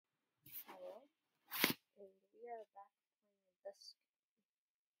back playing this.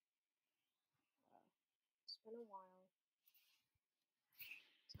 It's been a while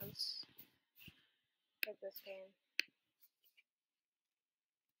since I played this game.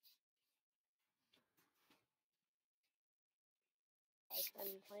 I've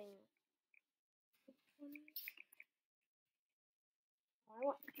been playing. I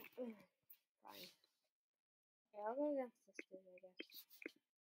want. Fine. Okay, I'll go against this dude, I guess.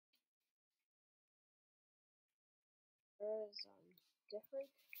 There is different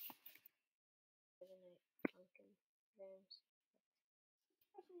Fortnite pumpkin games.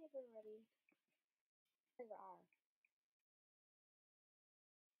 I wasn't even ready. There are.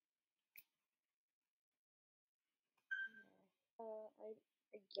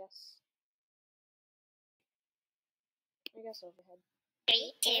 I guess. I guess overhead.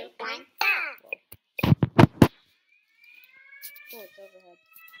 3, 2, 1, go! Oh, it's overhead.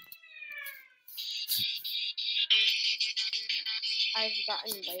 I've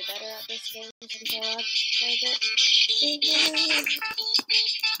gotten way better at this game since I last played it.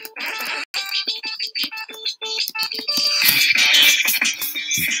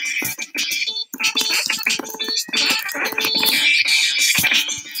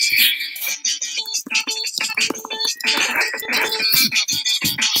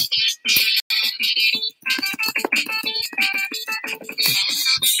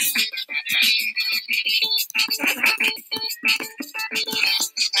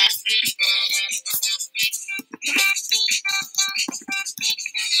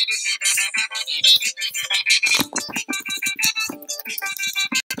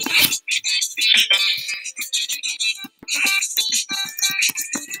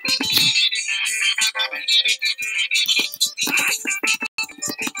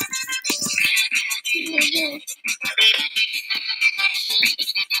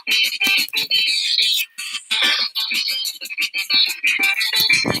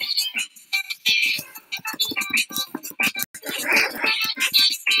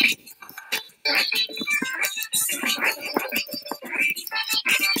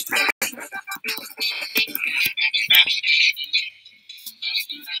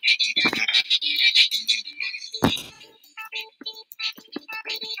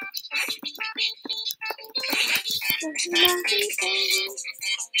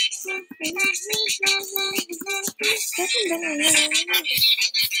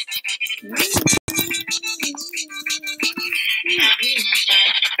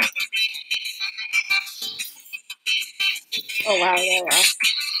 Oh wow, there we are.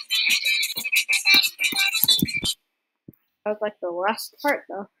 That was like the last part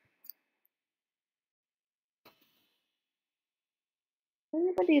though.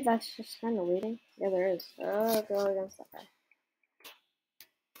 Anybody that's just kind of waiting? Yeah, there is. Oh, go against that guy.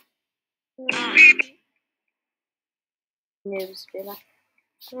 Noobs, be like.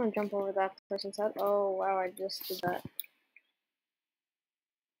 I'm gonna jump over that person's head. Oh wow, I just did that.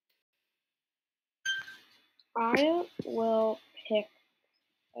 I will pick,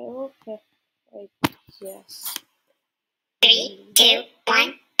 I guess. 3, 2,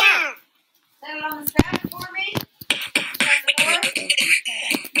 1, go! Set it on the ground for me.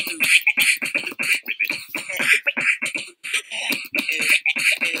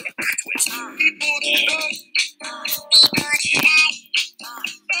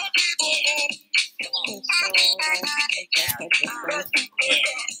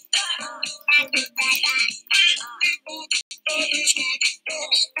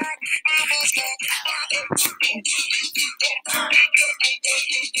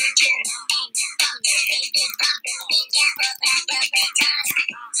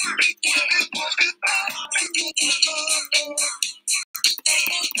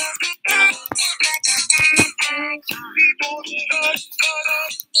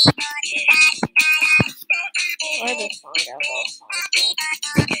 Why this song got all songs?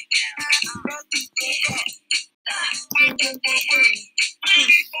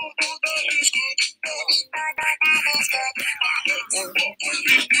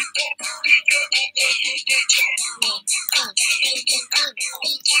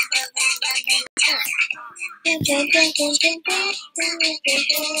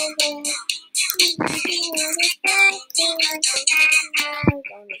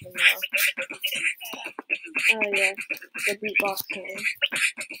 Oh yeah, the beatbox thing.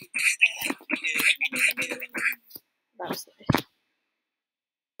 That was nice.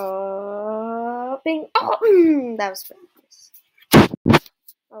 Bing! Oh, that was pretty nice.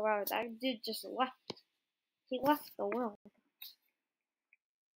 Oh wow, that dude just left. He left the world.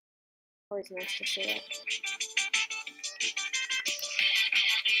 Always nice to see that.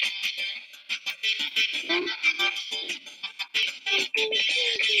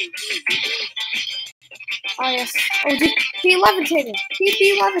 yes. Oh, he levitating. He'd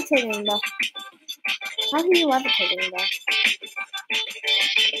be levitating though. How he levitating though?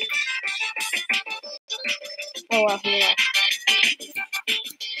 Oh well, he left.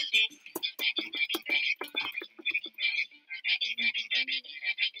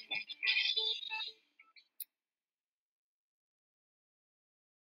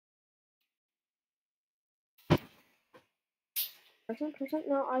 Percent?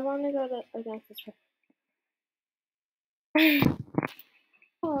 No, I want to go to against this person.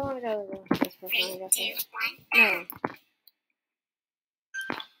 Oh, I want to go against this person. I guess. 3, 2,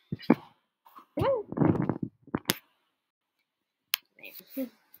 1. No.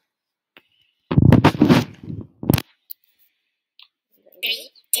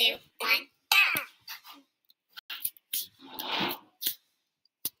 Three, two, one, go.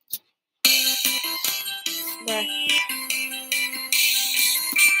 There.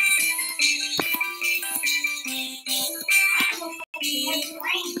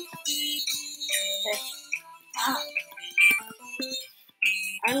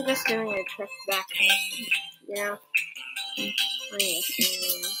 I'm just doing a trick back. Yeah.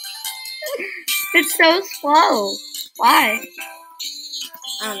 It's so slow. Why?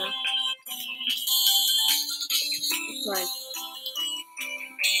 I don't know. It's like,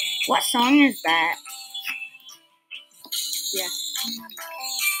 What song is that? yeah.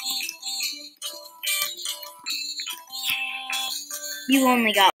 You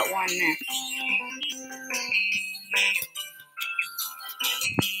only got one miss.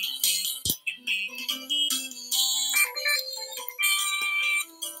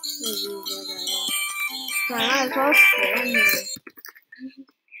 So I might as well spam you.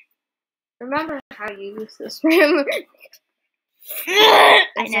 Remember how you used to spam? I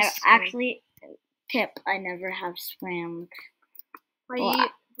It's never just actually I never have spammed.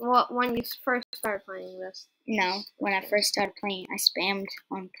 When you first started playing this. No, when I first started playing, I spammed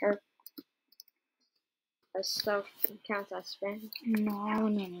on purpose. So it counts as spam. No.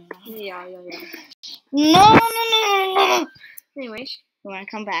 Yeah. No. Anyways, You wanna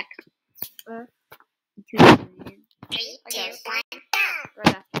come back? Uh. 3, 2, 1, go.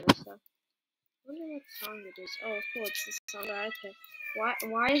 right after this stuff. I wonder what song it is. Oh, cool, it's the song that I picked. Why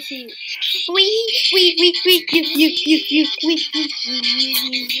is he...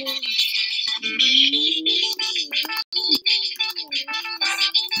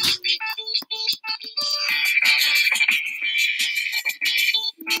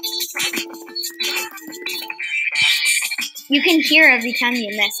 You can hear every time you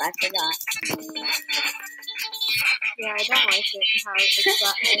miss, I forgot. Yeah, I don't like it, how it's that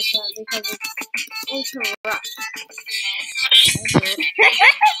like that, because it's interrupt.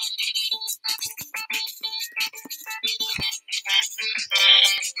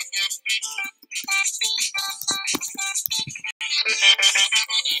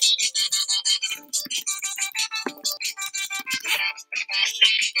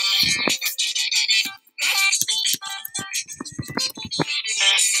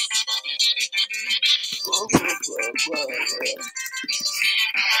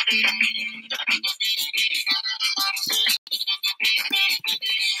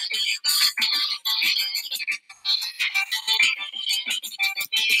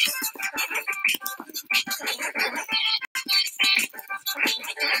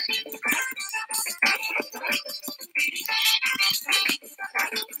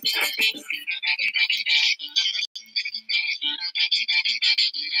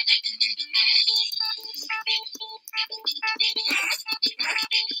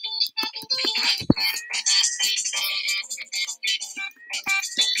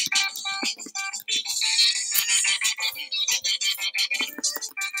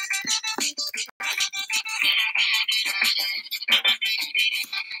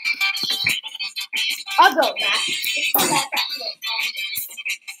 I'll go back.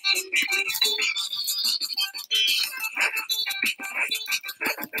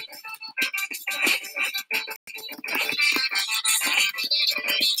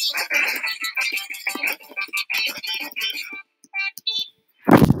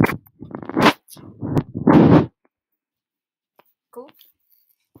 Cool.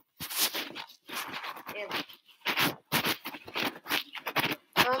 Yeah.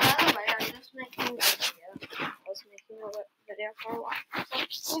 By the way, I'm just making a video. I was making a video for a while.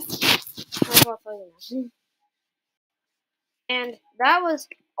 I'll tell you now. And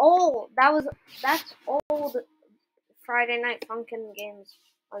that's old Friday Night Funkin' games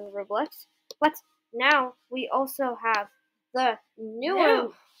on Roblox. But now we also have the newer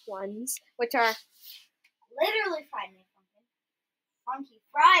ones, which are Literally Friday Night Funkin'. Funky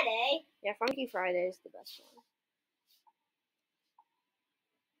Friday. yeah, Funky Friday is the best one.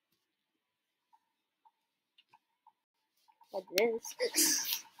 But it is.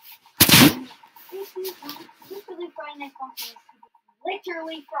 Literally Friday Night Funkin' is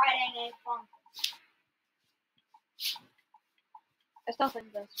literally Friday Night Funkin'. I still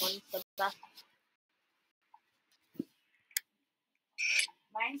think this one's the best.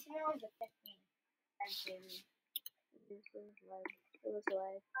 Mine's was the 15th. It was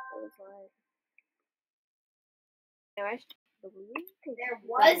like. Anyways, There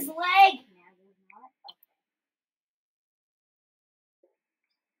was leg. Now there's not.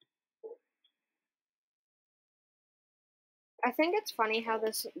 I think it's funny how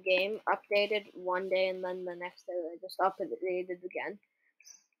this game updated one day and then the next day they just updated again.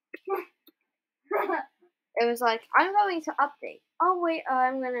 It was like, I'm going to update. Oh wait,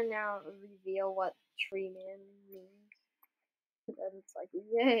 I'm gonna now reveal what Tree Man means. And then it's like,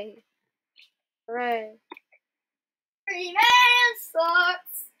 yay. Hooray. Tree Man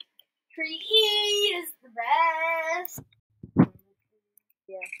sucks. Tree is the best.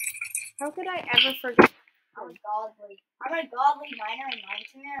 How could I ever forget? I'm a godly miner in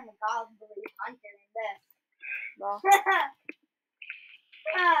Nightmare. I'm a godly hunter in this. Well,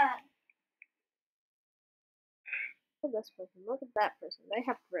 look at this person. Look at that person. They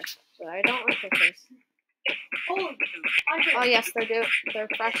have grip, so I don't like their face. Oh yes, they're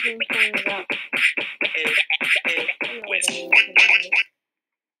freshening things up.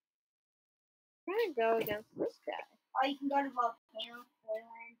 I'm gonna go against this guy. Oh, you can go to Volcano,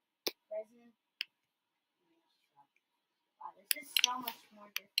 Toyland, Prison. Wow, this is so much more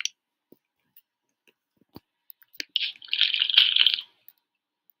different.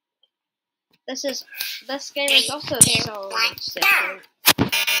 This game is also so much different.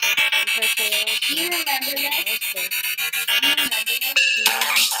 Compared to Do you remember this?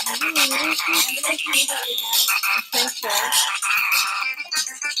 I think so.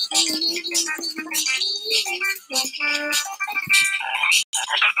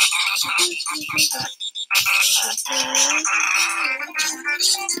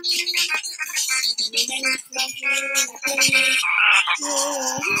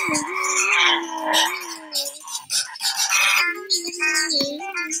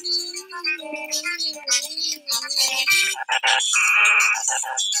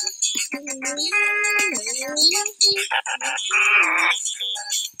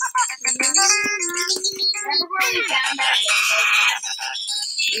 Remember where we found that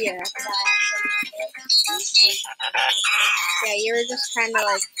Yeah. Yeah, you were just kind of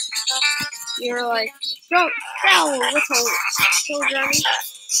like, go, little children.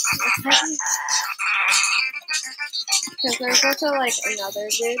 Because there's also like another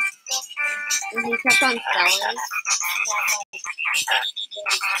dude, and he kept on selling.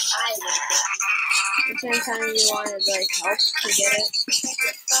 The same time you wanted like help to get it.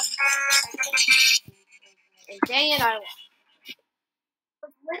 And dang it, I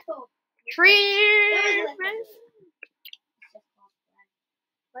little. tree.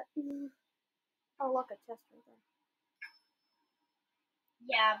 What? Oh look, a chest right there.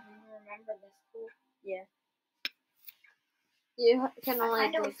 Yeah, we remember this school. Yeah. You can I only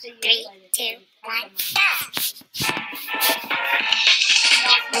kind of do. wish they used 3, like 2, 1,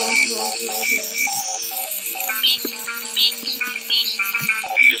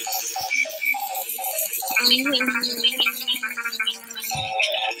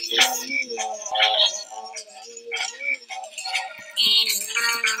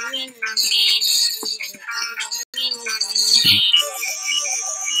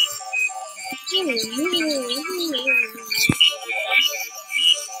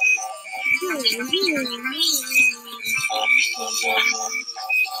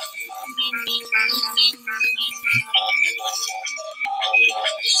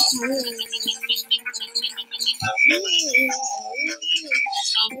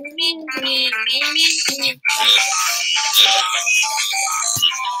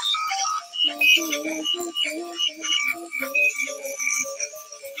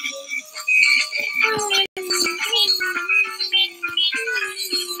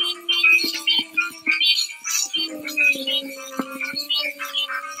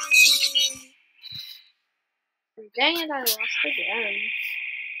 Dang it, I lost again.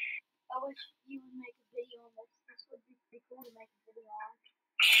 I wish you would make a video on this. This would be pretty cool to make a video on.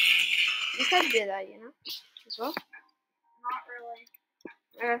 You could do that, you know, as well. Not really.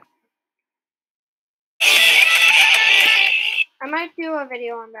 I might do a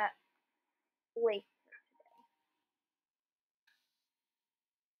video on that later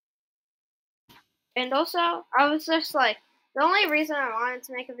today. And also, I was just like, the only reason I wanted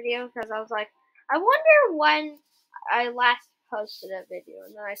to make a video because I was like, I wonder when I last posted a video,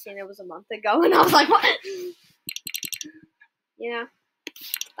 and then I seen it was a month ago, and I was like, what? Yeah,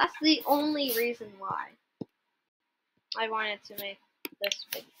 that's the only reason why I wanted to make this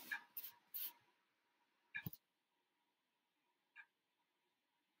video.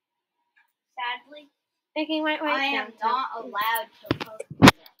 Sadly, Making my way I am downtown. not allowed to post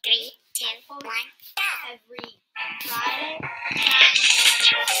videos. 3, 2, 1, go! Every Friday.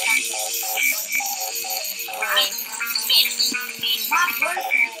 My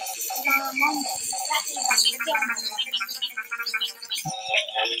birthday is on a Monday. That means I'm still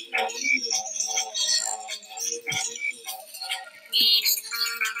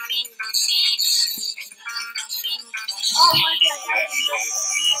Oh my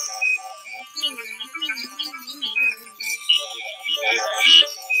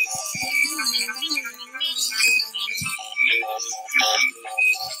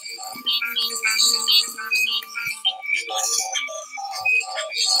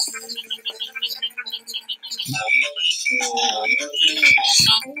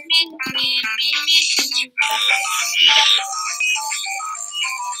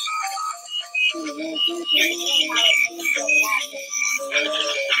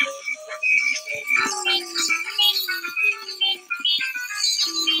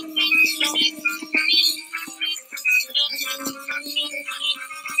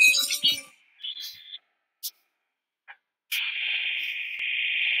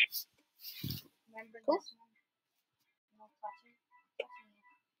Remember Cool. this one? No touching.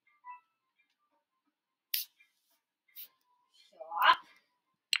 Stop.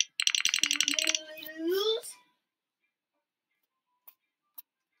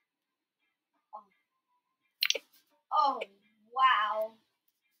 Oh, wow.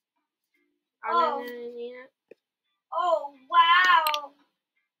 Oh. Oh, wow.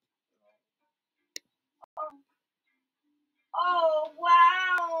 Oh,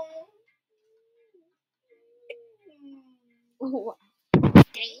 wow. Oh,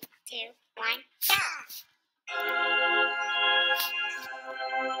 3, 2, 1, go!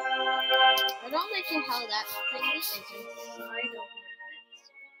 I don't like it how that thingy is inside of my head.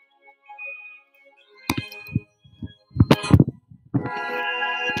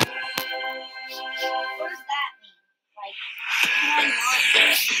 What does that mean? Like, can I not?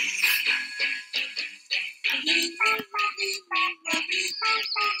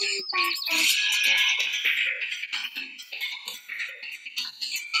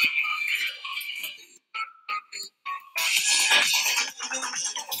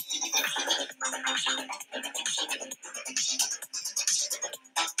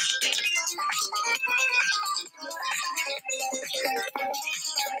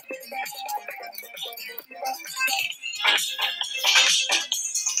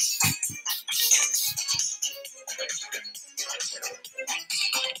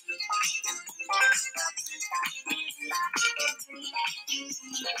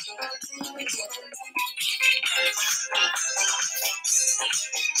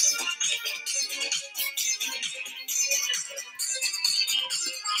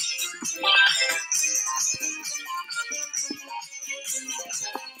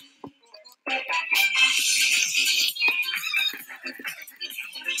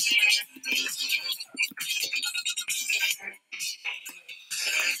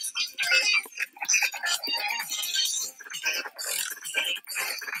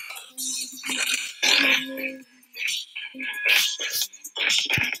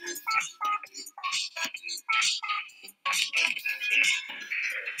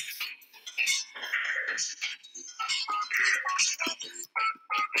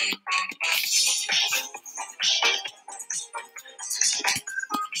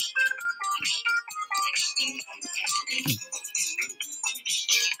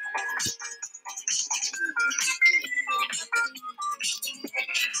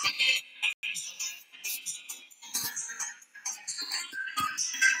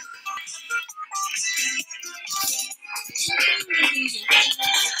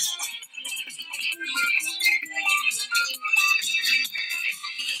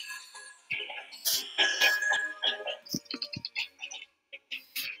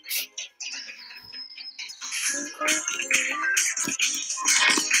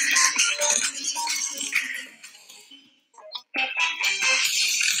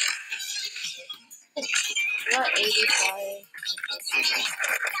 What 85?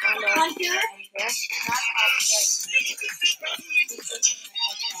 Hunter? Yeah. Not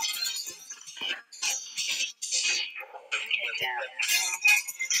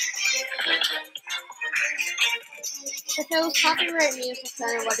If it was copyright music, then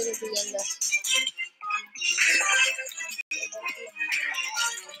it wouldn't be in this.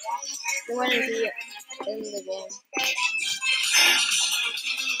 It wouldn't be in the game.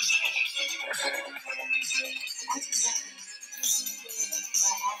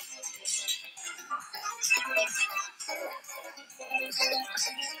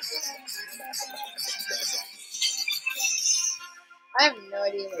 no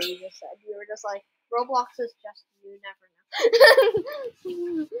idea what you just said. You were just like, Roblox is just you never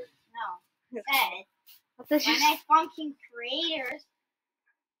know. No. Said What did you when a function creators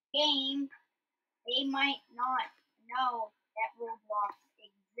game, they might not know that Roblox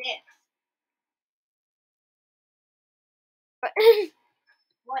exists. But,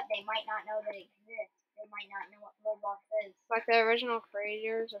 What? They might not know that it exists. They might not know what Roblox is. like the original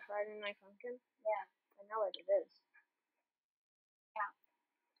creators of Friday Night Funkin'? Yeah. I know what it is.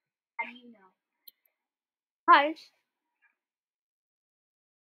 How do you know? Hi.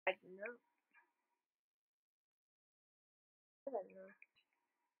 I don't know. I don't know.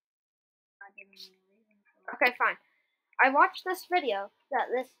 Not giving me a reason for it. Okay, fine. I watched this video that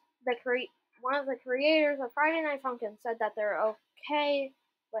one of the creators of Friday Night Funkin' said that they're okay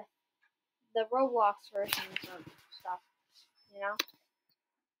with the Roblox versions of stuff, you know?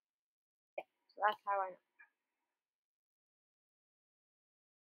 Yeah, so that's how I know.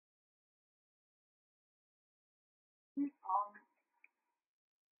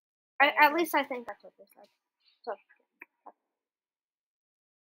 At least I think that's what they said. So,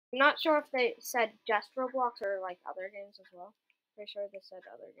 I'm not sure if they said just Roblox or like other games as well. Pretty sure they said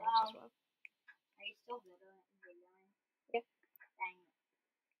other games as well. Are you still videoing? Yeah. Dang it.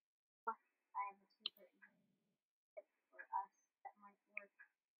 I have a secret tip for us that might work.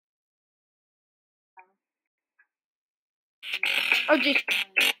 Oh geez.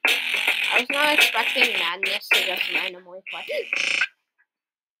 I was not expecting Madness to just randomly play.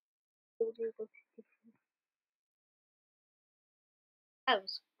 That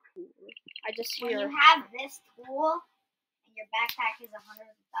was cool. I just When hear. you have this tool and your backpack is 100,000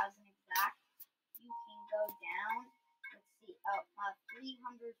 exact, you can go down. Let's see.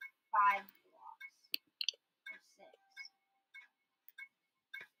 305 blocks. Or 6.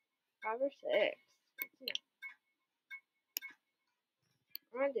 5 or 6.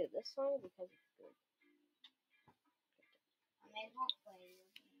 I'm gonna do this one because it's good. I may as well play your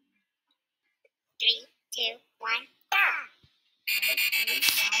game. 3, 2, 1, go!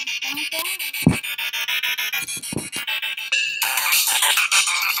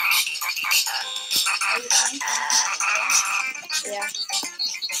 Yeah.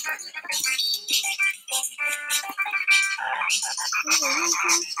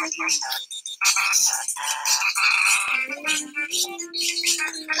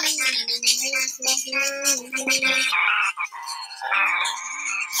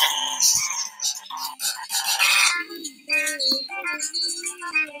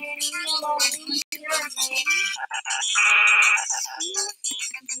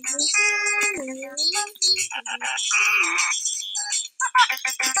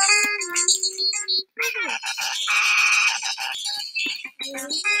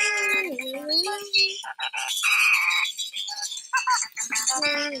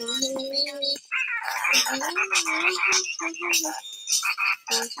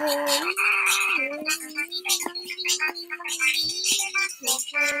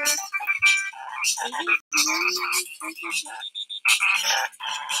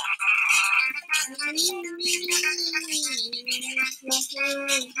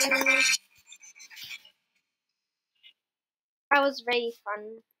 That was very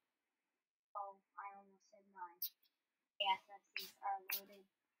fun. Oh, I almost said 9. ASFCs are loaded.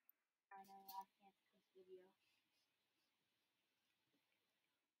 I know I can't this video.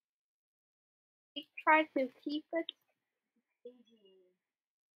 We try to keep it.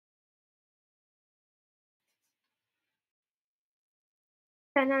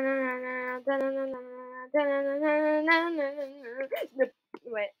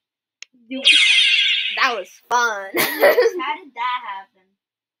 Wait. That was fun. How did that happen?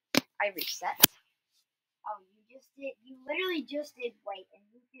 I reset. Oh, you literally just did wait, and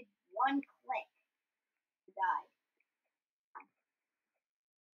you did one click to die.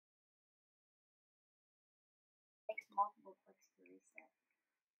 It takes multiple clicks to reset.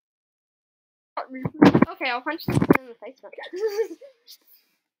 Okay, I'll punch this dude in the face now.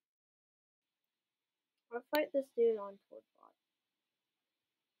 I'll fight this dude on Toadbot.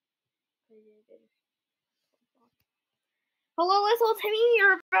 Hello, little Timmy,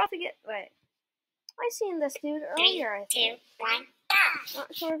 you're about to get. Wait. I seen this dude 3, earlier, I 2, think. 1, go!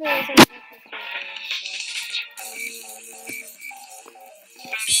 Not sure if it was in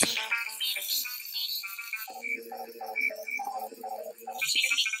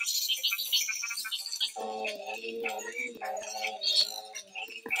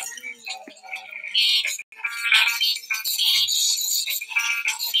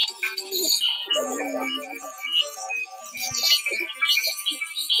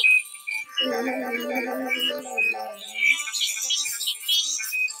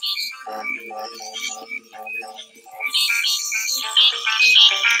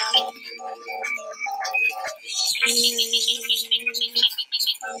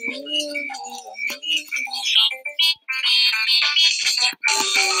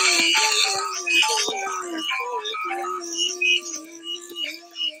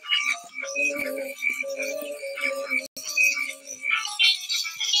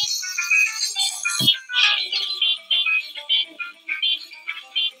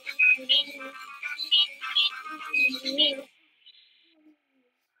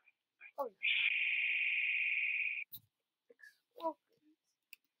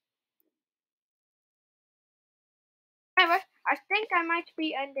Anyway, I think I might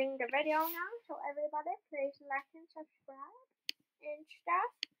be ending the video now, so everybody please like and subscribe and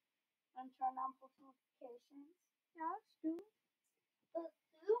stuff. And turn on post notifications. Yes, do.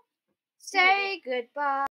 Do. Say goodbye.